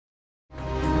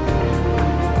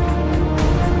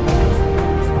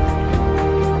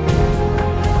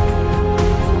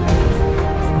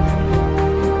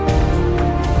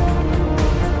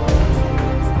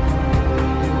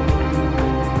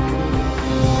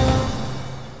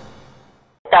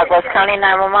Closs County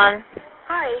 911.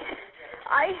 Hi.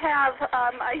 I have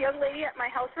a young lady at my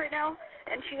house right now,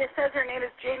 and she says her name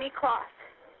is Jayme Closs.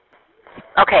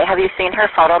 Okay, have you seen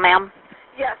her photo, ma'am?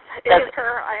 Yes, it is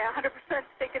her. I 100%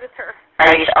 think it is her.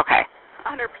 Are you okay?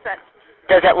 100%.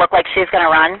 Does it look like she's going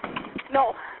to run?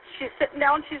 No, she's sitting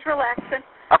down, she's relaxing.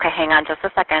 Okay, hang on just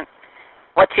a second.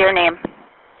 What's your name?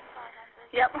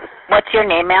 Yep. What's your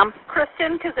name, ma'am?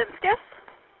 Kristen Kaczynskis.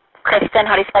 Kristen,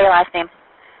 how do you spell your last name?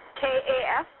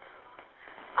 K-A-S-I-N-S-K-A-S.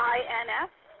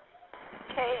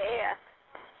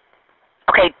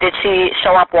 Okay, did she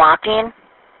show up walking?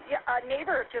 Yeah, a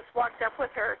neighbor just walked up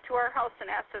with her to our house and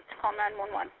asked us to call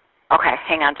 911. Okay,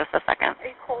 hang on just a second. Are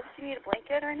you cold? Do you need a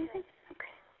blanket or anything?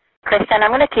 Okay. Kristen, I'm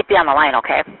going to keep you on the line,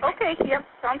 okay? Okay, yep,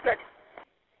 sounds good.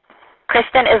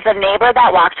 Kristen, is the neighbor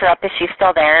that walked her up, is she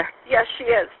still there? Yes, she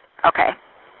is. Okay.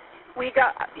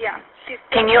 She's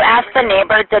Can you ask the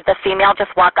neighbor, did the female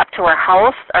just walk up to her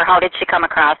house, or how did she come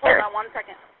across her? Hold on 1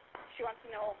 second. She wants to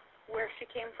know where she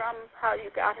came from, how you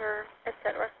got her,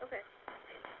 etc. Okay.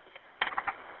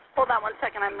 Hold on 1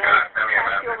 second. I'm going to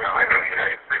pass you over to her.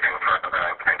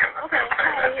 Okay,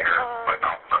 hi.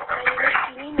 My name is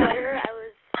Jayme Nutter.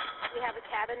 We have a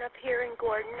cabin up here in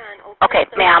Gordon on Oak. Okay,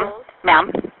 ma'am.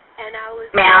 And I was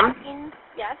ma'am. walking.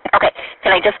 Yes. Okay,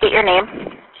 can I just get your name?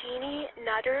 Jayme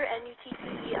Nutter,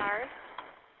 N-U-T-T-E-R.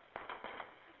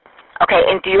 Okay,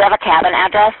 and do you have a cabin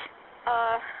address?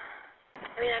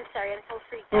 I'm sorry, I'm so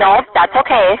freaked out. No, that's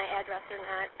okay. My address or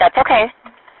not. That's okay.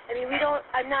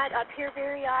 I'm not up here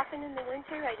very often in the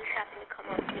winter. I just happened to come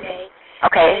up today.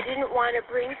 Okay. And I didn't want to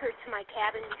bring her to my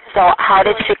cabin because... So how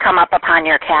did she come up upon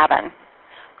your cabin?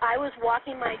 I was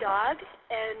walking my dog,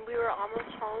 and we were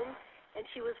almost home, and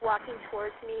she was walking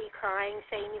towards me crying,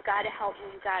 saying, "You got to help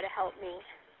me, you got to help me."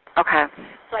 Okay.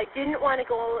 So I didn't want to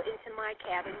go into my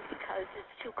cabin because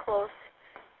it's too close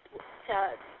to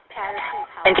Patterson's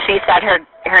house. And she said her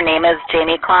name is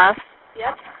Jayme Closs?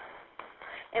 Yep.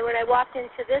 And when I walked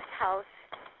into this house,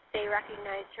 they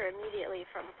recognized her immediately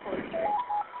from posters.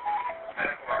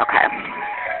 Okay.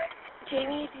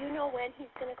 Jayme, do you know when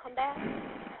he's going to come back?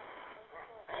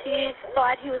 She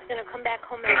thought he was going to come back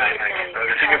home at midnight.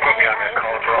 She can put me on that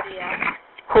call,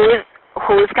 bro.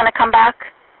 Who's going to come back?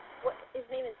 His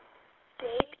name is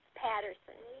Jake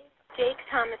Patterson. Jake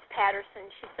Thomas Patterson,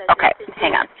 she said. Okay,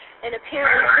 hang on. And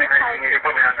apparently his house is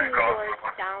 2 doors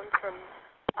down from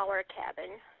our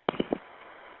cabin.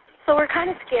 So we're kind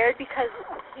of scared because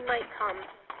he might come.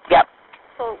 Yep.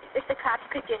 So if the cops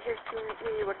could get here soon,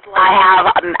 we would love I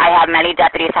have many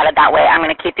deputies headed that way. I'm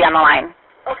going to keep you on the line.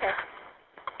 Okay.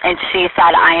 And she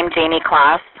said, I am Jayme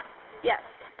Closs? Yes.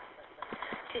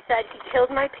 She said, he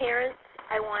killed my parents.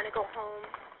 I want to go home.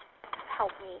 Help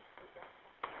me.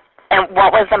 And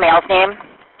what was the male's name?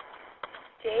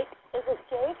 Jake. Is it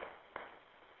Jake?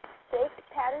 Jake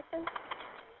Patterson?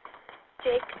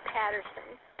 Jake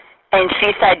Patterson. And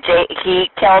she said he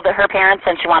killed her parents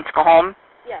and she wants to go home?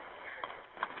 Yes.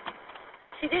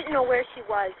 She didn't know where she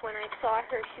was. When I saw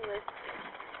her, she was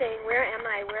saying, where am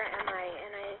I, where am I?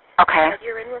 And I said,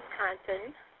 you're in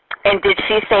Wisconsin. And did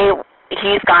she say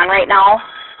he's gone right now?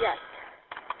 Yes.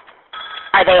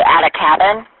 Are they at a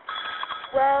cabin?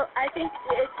 Well, I think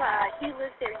it's he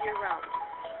lives there year-round.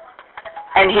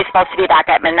 And he's supposed to be back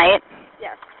at midnight?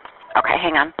 Yes. Okay,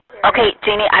 hang on. Okay,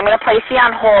 Jeannie, I'm going to place you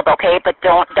on hold, okay? But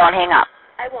don't hang up.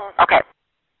 I won't. Okay.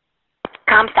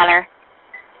 Comm Center.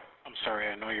 I'm sorry,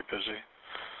 I know you're busy.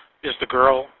 Is the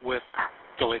girl with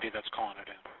the lady that's calling it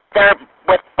in? They're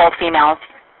with both females.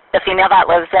 The female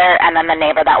that lives there and then the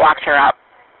neighbor that walked her up.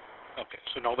 Okay,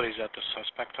 so nobody's at the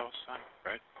suspect house then,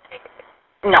 right?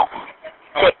 No.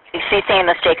 Oh. She's saying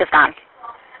this Jake is gone.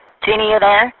 Jeannie, you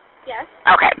there? Yes.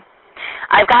 Okay.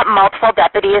 I've got multiple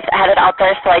deputies headed out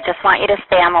there, so I just want you to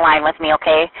stay on the line with me,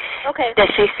 okay? Okay.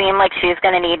 Does she seem like she's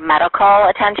going to need medical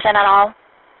attention at all?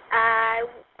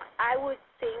 I would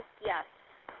think yes.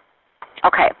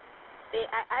 Okay.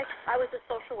 I was a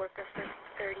social worker for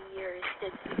 30 years.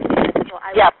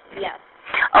 Yep. Yes.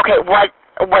 Okay, what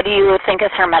do you think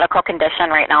is her medical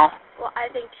condition right now? Well, I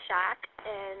think shock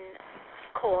and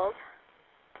cold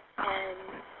and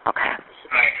okay.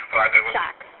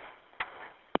 Shock.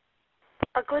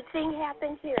 A good thing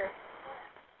happened here.